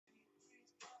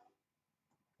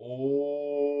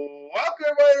Welcome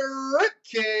everybody to Rick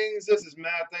Kings. This is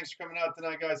Matt. Thanks for coming out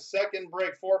tonight, guys. Second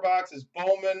break, 4 boxes.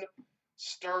 Bowman,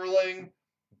 Sterling,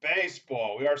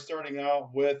 baseball. We are starting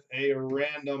out with a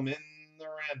random in the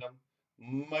random.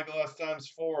 Michael S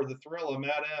times 4, the Thrilla,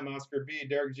 Matt M, Oscar B,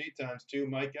 Derek G times 2,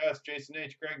 Mike S, Jason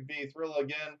H, Craig B, Thrilla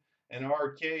again, and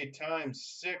RK times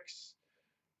 6.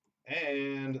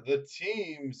 And the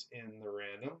teams in the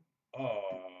random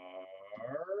are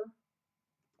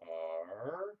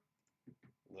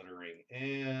littering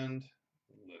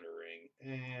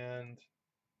and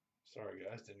sorry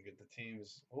guys, didn't get the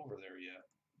teams over there yet.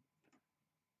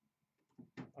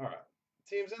 All right,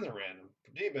 teams in the random: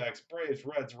 D-backs, Braves,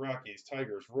 Reds, Rockies,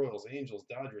 Tigers, Royals, Angels,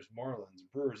 Dodgers, Marlins,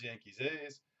 Brewers, Yankees,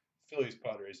 A's, Phillies,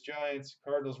 Padres, Giants,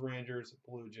 Cardinals, Rangers,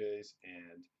 Blue Jays,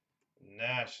 and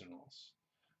Nationals.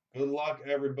 Good luck,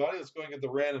 everybody. Let's go and get the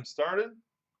random started.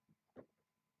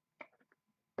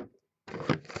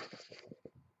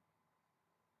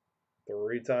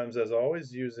 Three times as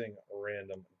always using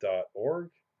random.org.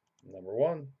 Number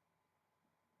 1.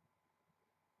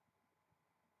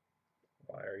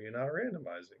 Why are you not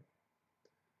randomizing?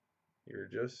 You're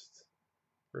just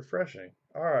refreshing.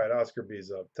 All right, Oscar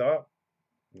B's up top.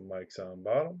 Mike's on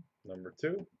bottom. Number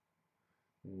 2.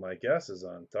 Mike S is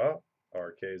on top.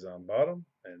 RK's on bottom.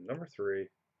 And number 3.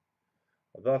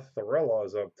 The Thrilla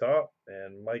is up top.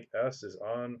 And Mike S is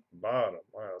on bottom.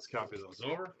 All right, let's copy those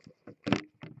over.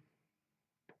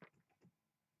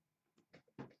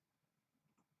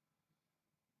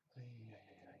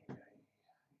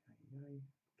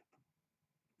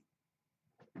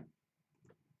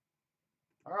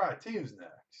 All right, teams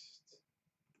next.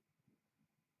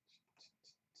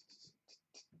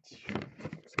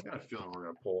 I got a feeling we're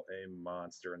going to pull a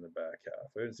monster in the back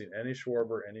half. We haven't seen any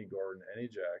Schwarber, any Gordon, any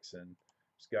Jackson.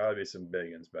 There's got to be some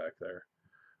big ones back there.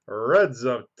 Reds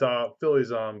up top,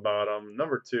 Phillies on bottom.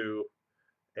 Number 2,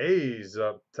 A's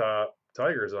up top,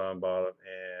 Tigers on bottom.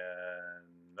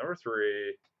 And number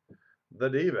 3, the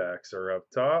D-backs are up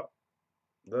top.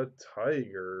 The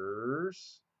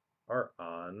Tigers are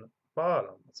on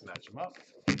bottom. Let's match them up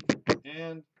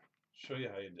and show you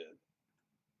how you did.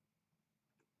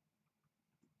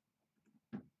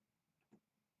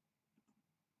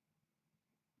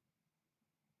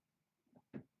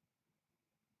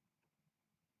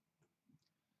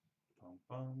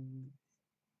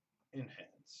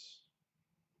 Enhance.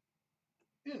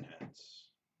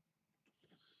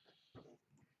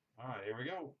 All right, here we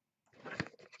go.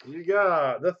 You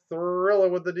got the Thrilla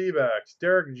with the D-backs,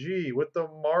 Derek G with the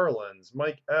Marlins,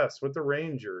 Mike S with the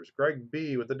Rangers, Greg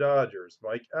B with the Dodgers,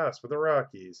 Mike S with the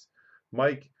Rockies,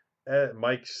 Mike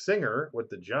Singer with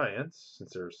the Giants,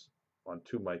 since there's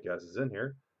 2 Mike S's in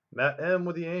here, Matt M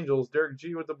with the Angels, Derek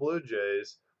G with the Blue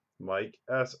Jays, Mike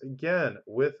S again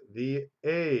with the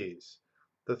A's,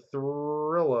 the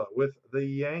Thrilla with the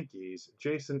Yankees,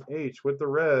 Jason H with the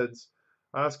Reds,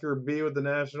 Oscar B with the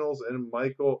Nationals, and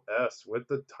Michael S with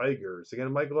the Tigers.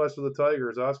 Again, Michael S with the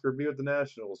Tigers, Oscar B with the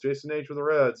Nationals, Jason H with the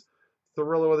Reds,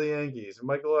 Thrilla with the Yankees,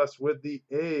 Michael S with the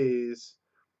A's,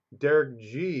 Derek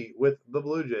G with the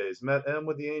Blue Jays, Matt M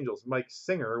with the Angels, Mike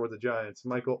Singer with the Giants,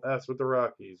 Michael S with the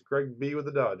Rockies, Greg B with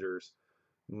the Dodgers,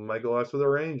 Michael S with the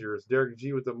Rangers, Derek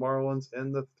G with the Marlins,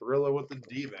 and the Thrilla with the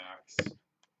D-backs.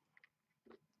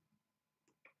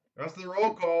 Rest of the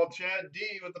roll call: Chad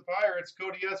D with the Pirates,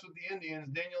 Cody S with the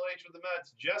Indians, Daniel H with the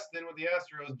Mets, Justin with the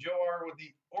Astros, Joe R with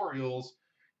the Orioles,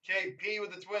 KP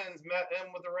with the Twins, Matt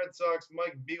M with the Red Sox,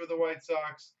 Mike B with the White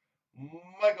Sox,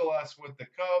 Michael S with the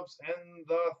Cubs, and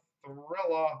the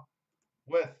Thrilla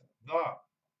with the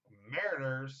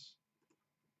Mariners.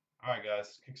 All right,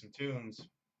 guys, kick some tunes.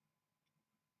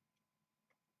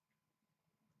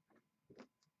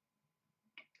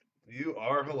 You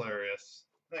are hilarious.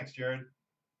 Thanks, Jared.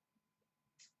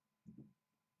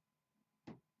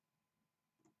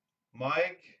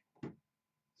 Mike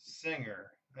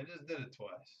Singer. I just did it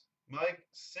twice. Mike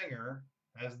Singer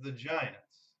has the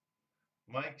Giants.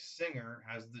 Mike Singer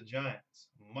has the Giants.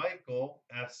 Michael,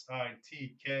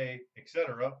 S-I-T-K,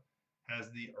 etc., has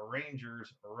the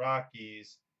Rangers,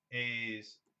 Rockies,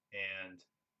 A's, and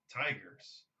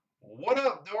Tigers. What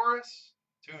up, Doris?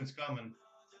 Tune's coming.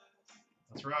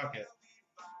 Let's rock it.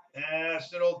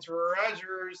 National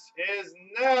Treasures is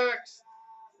next.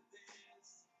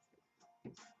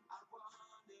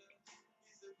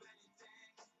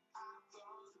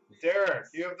 Derek,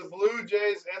 you have the Blue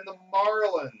Jays and the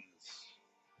Marlins.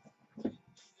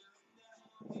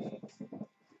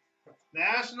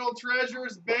 National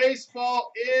Treasures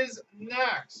baseball is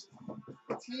next.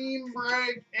 Team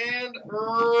break and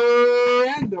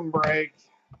random break.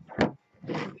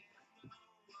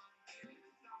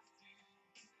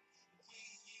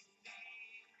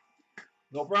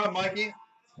 No problem, Mikey.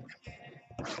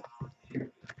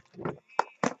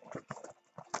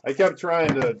 I kept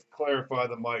trying to clarify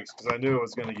the mics because I knew it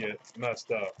was going to get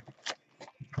messed up.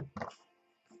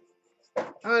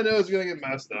 I knew it was going to get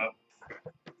messed up.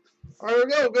 All right, here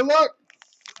we go. Good luck.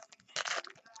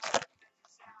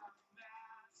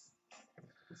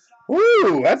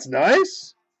 Woo, that's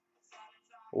nice.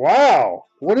 Wow.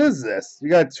 What is this? You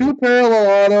got two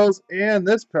parallel autos and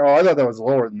this parallel. I thought that was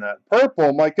lower than that.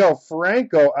 Purple, Michael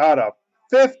Franco out of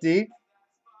 50.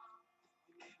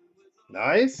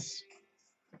 Nice.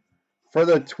 For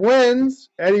the Twins,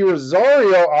 Eddie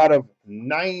Rosario out of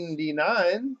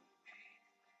 99.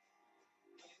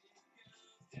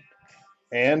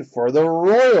 And for the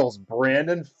Royals,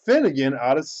 Brandon Finnegan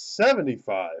out of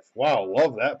 75. Wow,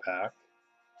 love that pack.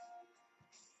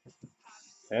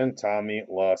 And Tommy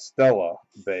La Stella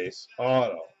base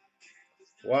auto.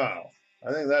 Wow.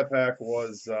 I think that pack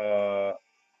was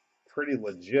pretty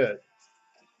legit.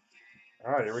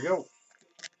 All right, here we go.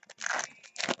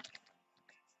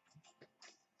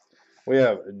 We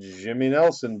have Jimmy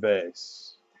Nelson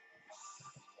base.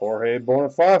 Jorge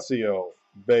Bonifacio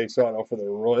base auto for the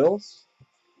Royals.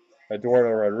 Eduardo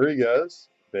Rodriguez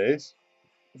base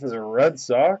for the Red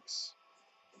Sox.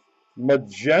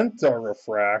 Magenta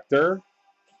refractor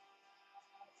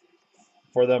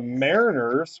for the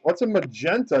Mariners. What's a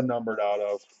magenta numbered out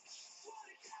of?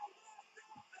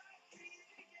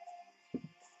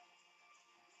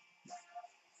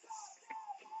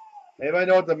 Anybody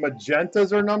know what the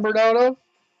magentas are numbered out of?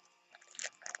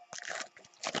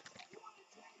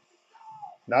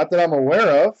 Not that I'm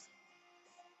aware of.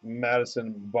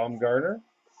 Madison Bumgarner.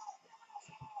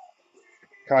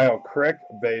 Kyle Crick,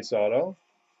 base auto.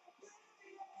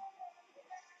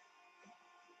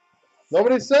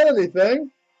 Nobody said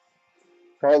anything.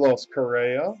 Carlos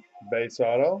Correa, base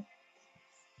auto.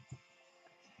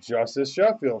 Justice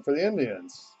Sheffield for the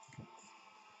Indians.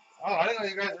 Oh, I didn't know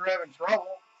you guys were having trouble.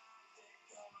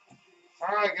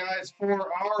 All right, guys, for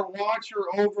our watcher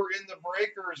over in the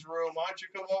breakers room, why don't you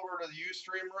come over to the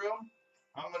Ustream room?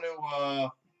 I'm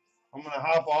gonna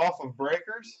hop off of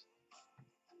breakers.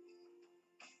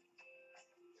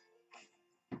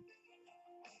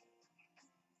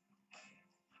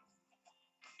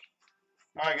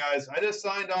 All right, guys, I just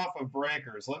signed off of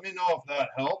breakers. Let me know if that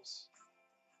helps.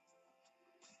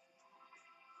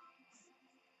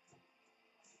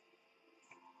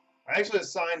 I actually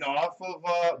signed off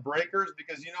of breakers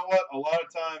because you know what? A lot of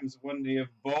times when you have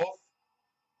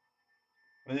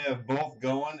both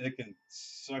going, it can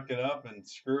suck it up and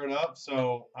screw it up.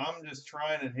 So I'm just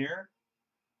trying it here.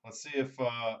 Let's see if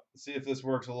this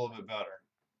works a little bit better.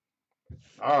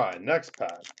 All right, next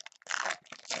pack.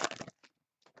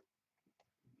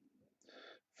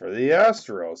 For the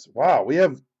Astros. Wow, we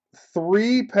have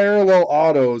 3 parallel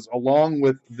autos along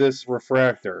with this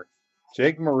refractor.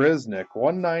 Jake Marisnick,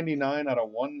 199 out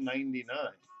of 199.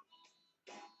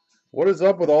 What is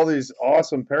up with all these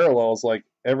awesome parallels like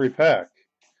every pack?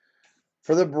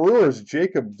 For the Brewers,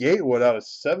 Jacob Gatewood out of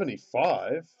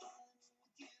 75.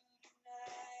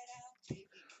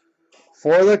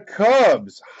 For the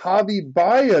Cubs, Javi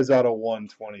Baez out of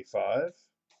 125.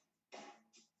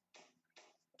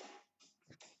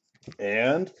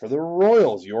 And for the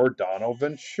Royals, Yordano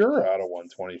Ventura out of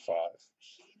 125.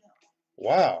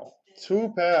 Wow,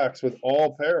 2 packs with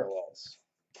all parallels.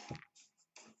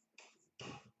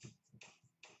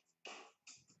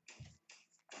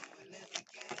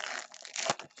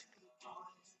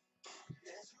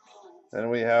 Then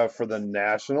we have for the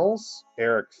Nationals,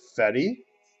 Eric Fetty,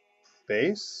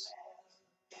 base.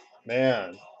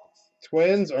 Man,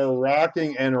 Twins are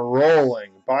rocking and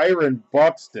rolling. Byron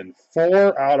Buxton,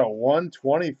 4 out of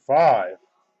 125.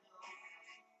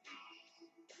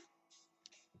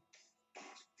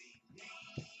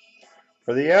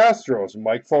 For the Astros,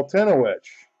 Mike Foltynewicz.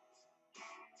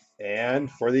 And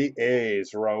for the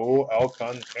A's, Raul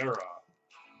Alcantara.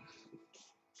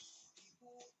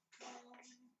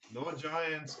 No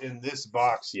Giants in this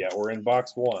box yet. We're in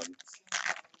box 1.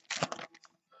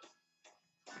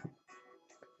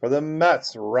 For the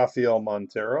Mets, Rafael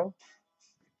Montero.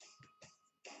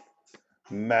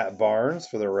 Matt Barnes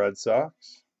for the Red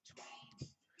Sox.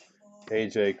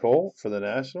 AJ Cole for the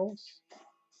Nationals.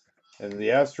 And the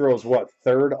Astros, what,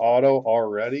 3rd auto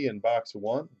already in box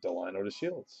 1? Delino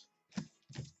DeShields.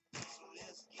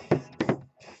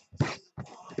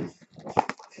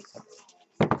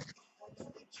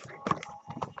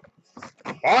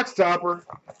 Box topper.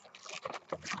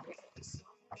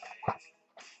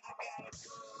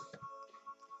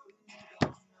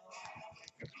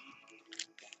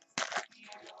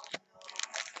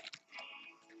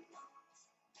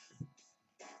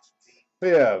 We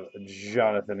have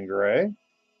Jonathan Gray,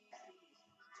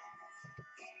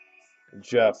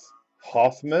 Jeff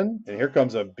Hoffman, and here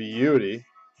comes a beauty.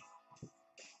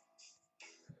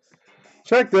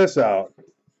 Check this out.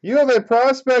 You have a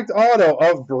prospect auto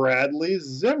of Bradley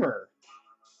Zimmer.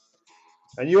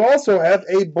 And you also have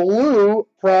a blue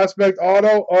prospect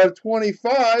auto of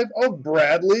 25 of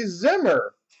Bradley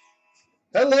Zimmer.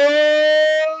 Hello,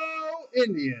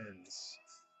 Indians.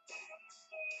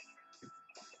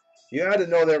 You had to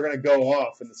know they were going to go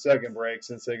off in the second break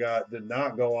since they did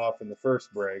not go off in the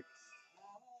first break.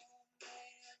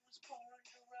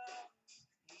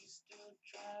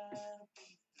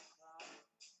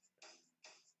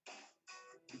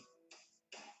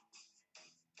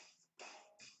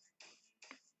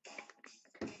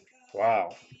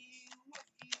 Wow.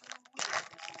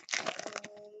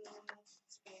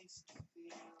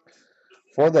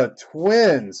 For the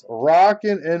Twins,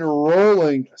 rocking and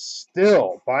rolling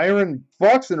still. Byron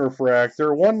Buxton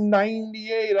refractor,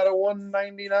 198 out of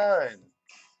 199.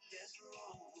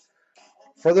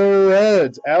 For the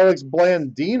Reds, Alex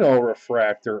Blandino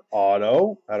refractor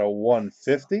auto out of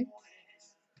 150.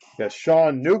 Got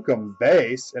Sean Newcomb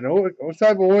base. And what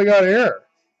type of what we got here?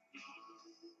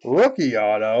 Rookie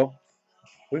auto.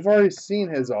 We've already seen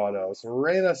his autos.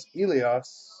 Reyes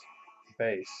Elias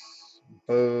base.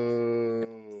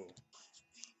 Boo.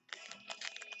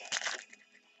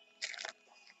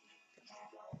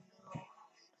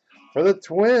 For the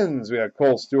Twins, we have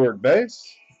Cole Stewart base.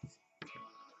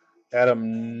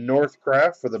 Adam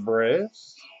Northcraft for the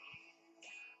Braves.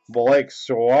 Blake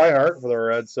Swihart for the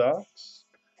Red Sox.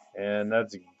 And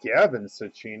that's Gavin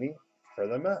Cecchini for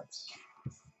the Mets.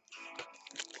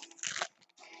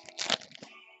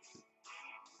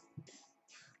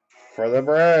 For the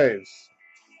Braves,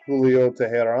 Julio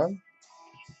Teheran.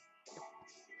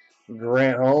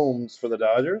 Grant Holmes for the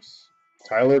Dodgers.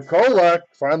 Tyler Kolek,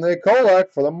 finally a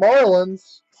Kolek for the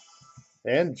Marlins.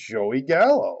 And Joey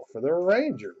Gallo for the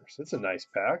Rangers. It's a nice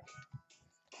pack.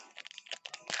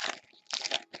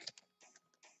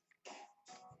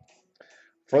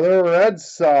 For the Red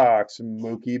Sox,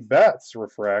 Mookie Betts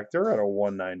refractor at a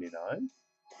 199.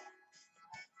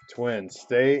 Twins,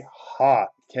 stay hot.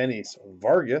 Kenny's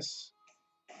Vargas.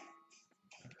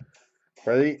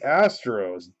 For the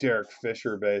Astros, Derek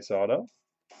Fisher base auto.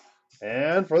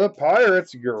 And for the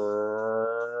Pirates,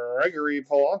 Gregory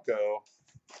Polanco.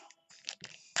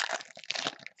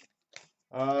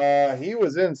 He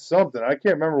was in something. I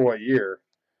can't remember what year.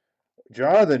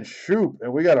 Jonathan Shoup,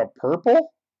 and we got a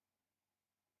purple?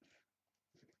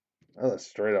 Oh, that's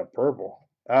straight up purple.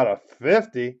 Out of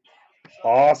 50,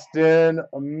 Austin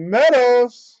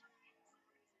Meadows.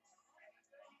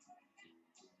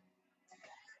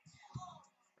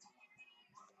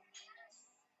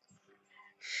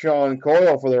 Sean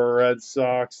Coyle for the Red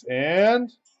Sox.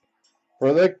 And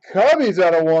for the Cubbies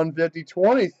out of 150,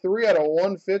 23 out of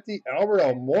 150, Albert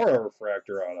Almora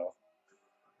refractor auto.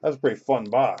 That's a pretty fun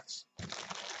box.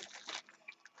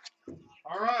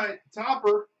 All right,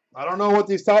 topper. I don't know what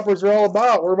these toppers are all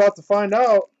about. We're about to find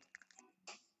out.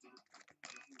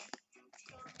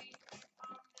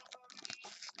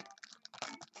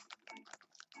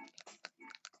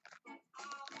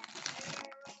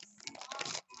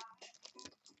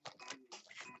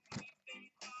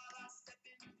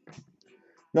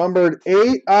 Numbered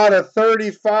 8 out of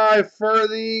 35 for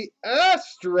the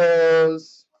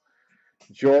Astros.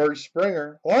 George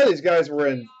Springer. A lot of these guys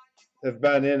have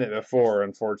been in it before,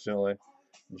 unfortunately.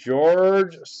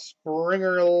 George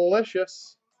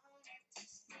Springer-licious.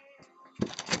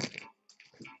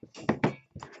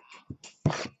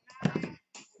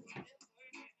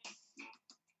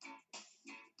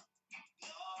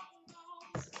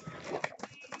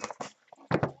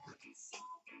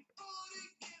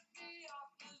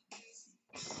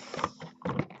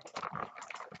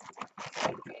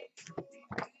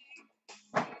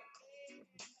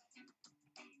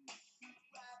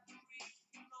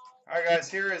 All right,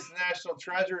 guys, here is National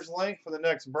Treasures link for the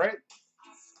next break.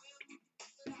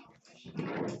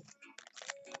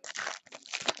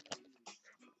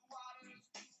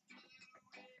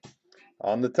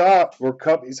 On the top, we're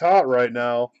Cubbies hot right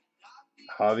now.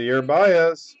 Javier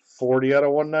Baez, 40 out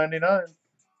of 199.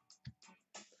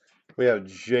 We have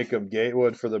Jacob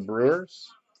Gatewood for the Brewers.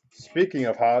 Speaking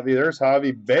of Javi, there's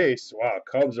Javi base. Wow,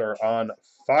 Cubs are on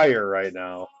fire right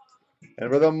now.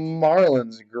 And for the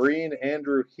Marlins, Green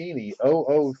Andrew Heaney,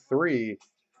 003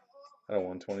 out of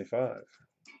 125.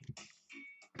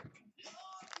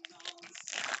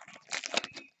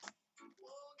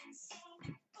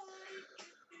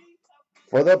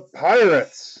 For the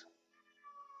Pirates,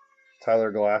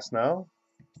 Tyler Glasnow,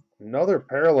 Another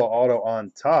parallel auto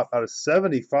on top out of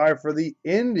 75 for the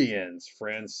Indians.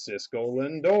 Francisco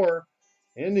Lindor.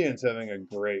 Indians having a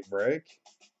great break.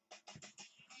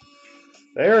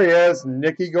 There he is,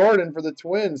 Nicky Gordon for the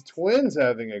Twins. Twins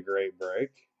having a great break.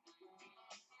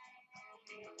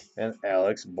 And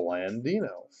Alex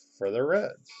Blandino for the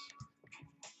Reds.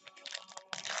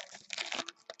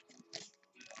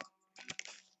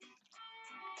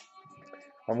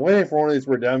 I'm waiting for one of these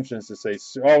redemptions to say,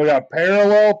 oh, we got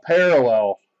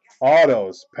parallel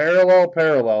autos.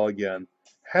 Parallel again.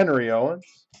 Henry Owens.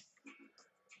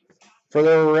 For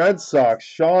the Red Sox,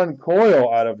 Sean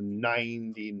Coyle out of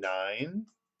 99.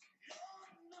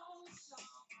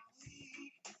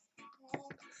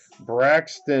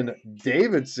 Braxton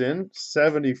Davidson,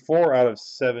 74 out of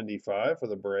 75 for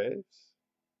the Braves.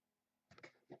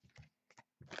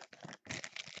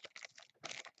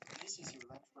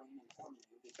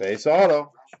 Base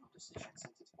auto.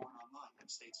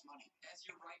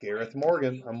 Gareth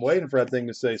Morgan. I'm waiting for that thing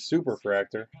to say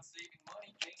Superfractor.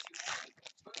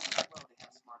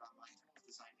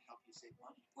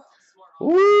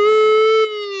 Woo!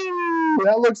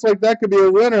 That looks like that could be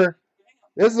a winner.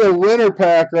 This is a winner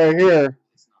pack right here.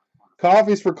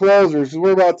 Coffees for closers, because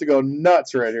we're about to go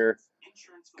nuts right here.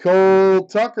 Cole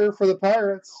Tucker for the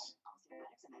Pirates.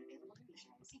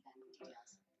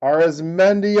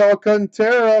 Arizmendi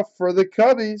Alcantara for the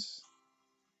Cubbies.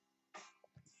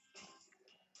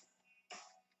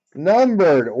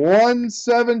 Numbered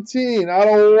 117 out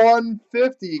of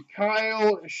 150.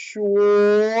 Kyle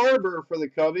Schwarber for the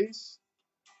Cubbies.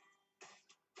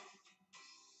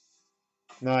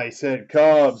 Nice hit,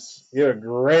 Cubs. You had a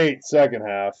great second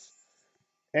half.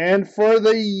 And for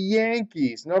the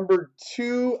Yankees, number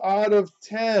 2 out of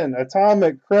 10.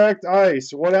 Atomic Cracked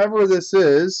Ice, whatever this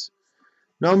is.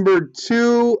 Number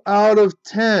 2 out of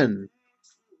 10.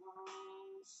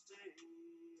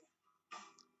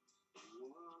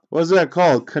 What is that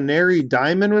called? Canary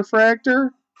Diamond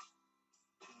Refractor?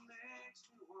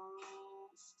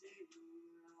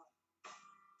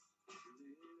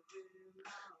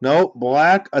 Nope,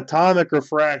 Black Atomic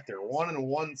Refractor. 1 in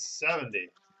 170.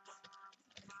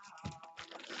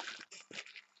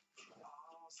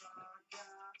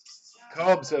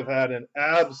 Cubs have had an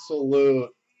absolute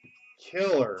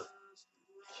killer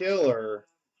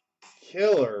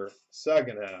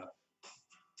second half.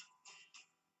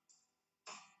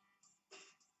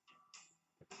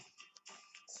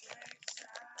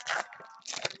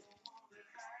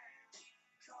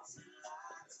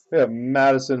 We have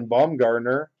Madison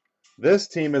Bumgarner. This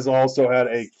team has also had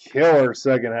a killer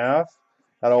second half.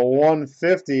 At a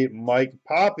 150, Mike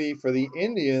Poppy for the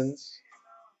Indians.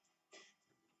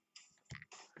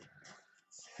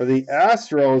 For the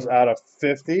Astros, out of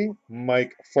 50,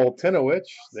 Mike Fultinowicz.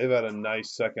 They've had a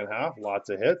nice second half, lots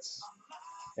of hits.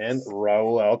 And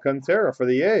Raul Alcantara for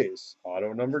the A's,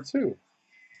 auto number 2.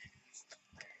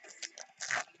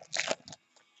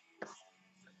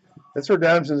 This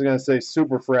redemption is going to say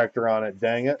Superfractor on it,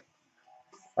 dang it.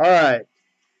 All right.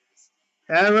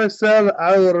 Emerson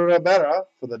Rivera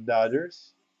for the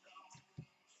Dodgers.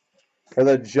 For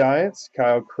the Giants,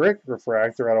 Kyle Crick,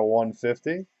 refractor out of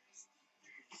 150.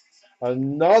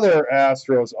 Another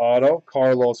Astros auto,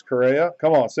 Carlos Correa.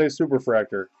 Come on, say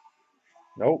Superfractor.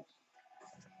 Nope.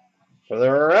 For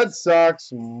the Red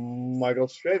Sox, Michael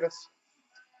Chavis.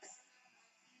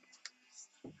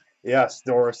 Yes,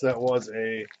 Doris, that was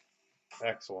a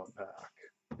excellent pack.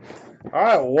 All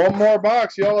right, one more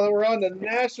box, y'all. Then we're on to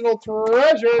National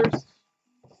Treasures.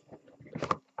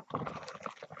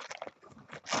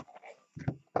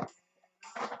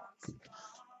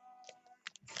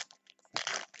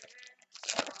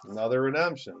 Another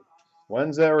redemption.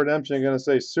 When's that redemption going to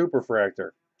say Superfractor?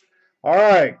 All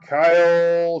right,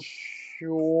 Kyle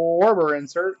Schwarber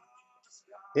insert.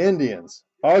 Indians,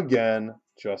 again,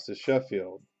 Justice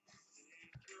Sheffield.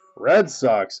 Red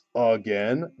Sox,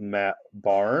 again, Matt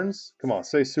Barnes. Come on,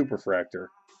 say Superfractor.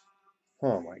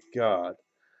 Oh, my God.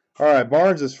 All right,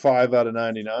 Barnes is 5 out of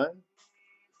 99.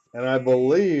 And I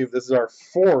believe this is our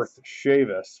 4th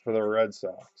Chavis for the Red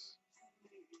Sox.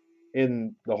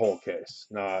 In the whole case,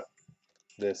 not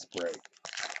this break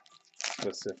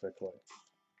specifically.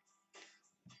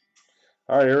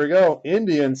 All right, here we go.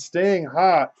 Indians staying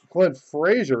hot. Clint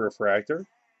Frazier refractor.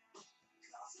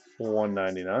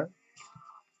 199.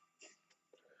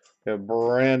 We have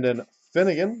Brandon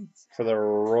Finnegan for the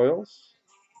Royals.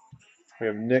 We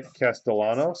have Nick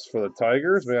Castellanos for the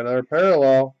Tigers. We have another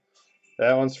parallel.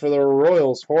 That one's for the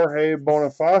Royals. Jorge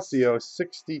Bonifacio,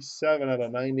 67 out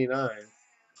of 99.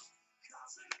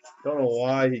 Don't know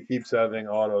why he keeps having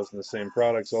autos in the same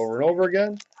products over and over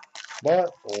again,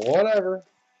 but whatever.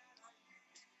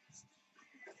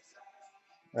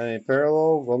 Any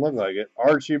parallel? Won't look like it.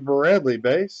 Archie Bradley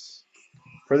base.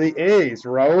 For the A's,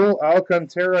 Raul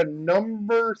Alcantara,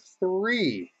 number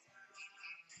 3.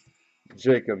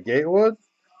 Jacob Gatewood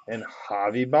and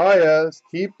Javi Baez.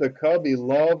 Keep the Cubby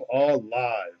love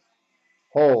alive.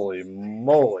 Holy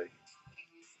moly.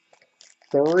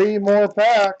 3 more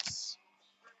packs.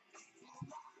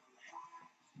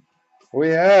 We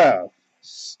have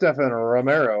Stephen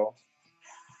Romero.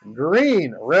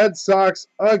 Green, Red Sox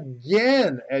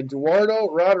again. Eduardo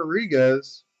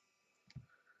Rodriguez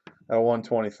at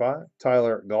 125.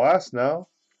 Tyler Glasnow.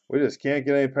 We just can't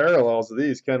get any parallels of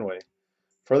these, can we?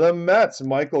 For the Mets,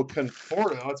 Michael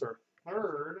Conforto. That's our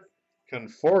 3rd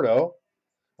Conforto.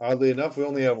 Oddly enough, we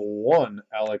only have 1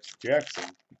 Alex Jackson.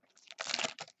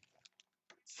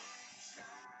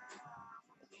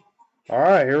 All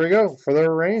right, here we go. For the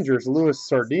Rangers, Luis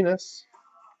Sardinas,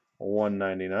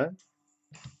 199.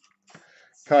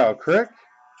 Kyle Crick.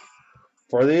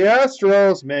 For the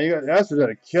Astros, man, you got Astros had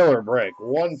a killer break.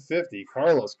 150,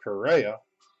 Carlos Correa.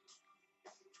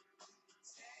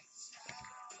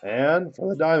 And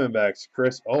for the Diamondbacks,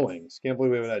 Chris Owings. Can't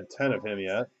believe we haven't had 10 of him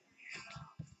yet.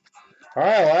 All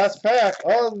right, last pack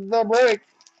of the break.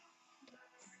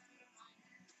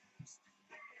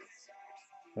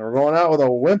 And we're going out with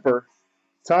a whimper.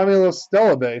 Tommy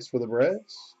LaStella base for the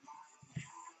Braves.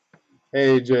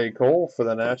 A.J. Cole for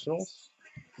the Nationals.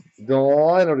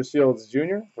 Delino DeShields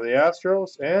Jr. for the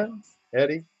Astros. And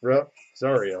Eddie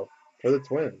Rosario for the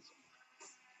Twins.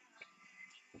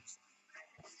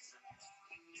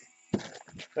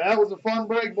 That was a fun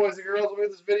break, boys and girls. We'll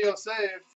get this video saved.